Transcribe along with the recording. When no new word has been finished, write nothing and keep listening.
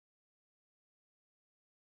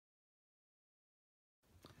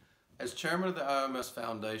As chairman of the IAOMS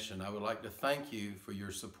Foundation, I would like to thank you for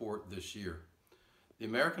your support this year. The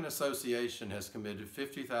American Association has committed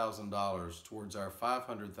 $50,000 towards our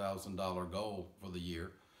 $500,000 goal for the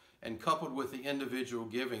year, and coupled with the individual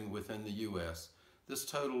giving within the U.S., this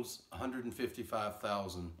totals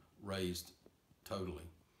 $155,000 raised totally.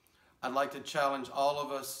 I'd like to challenge all of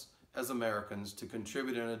us as Americans to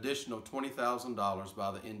contribute an additional $20,000 by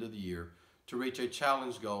the end of the year to reach a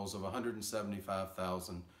challenge goals of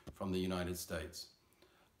 $175,000 from the United States.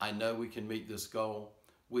 I know we can meet this goal.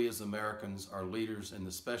 We as Americans are leaders in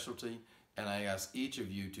the specialty, and I ask each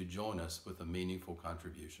of you to join us with a meaningful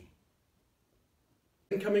contribution.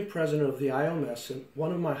 Incoming president of the IAOMS, and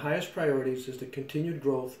one of my highest priorities is the continued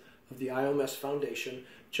growth of the IAOMS Foundation,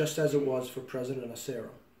 just as it was for President Acero.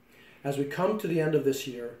 As we come to the end of this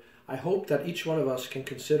year, I hope that each one of us can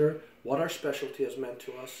consider what our specialty has meant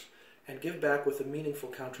to us and give back with a meaningful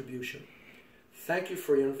contribution. Thank you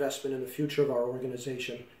for your investment in the future of our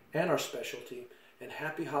organization and our specialty, and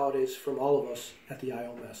happy holidays from all of us at the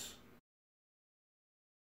IAOMS.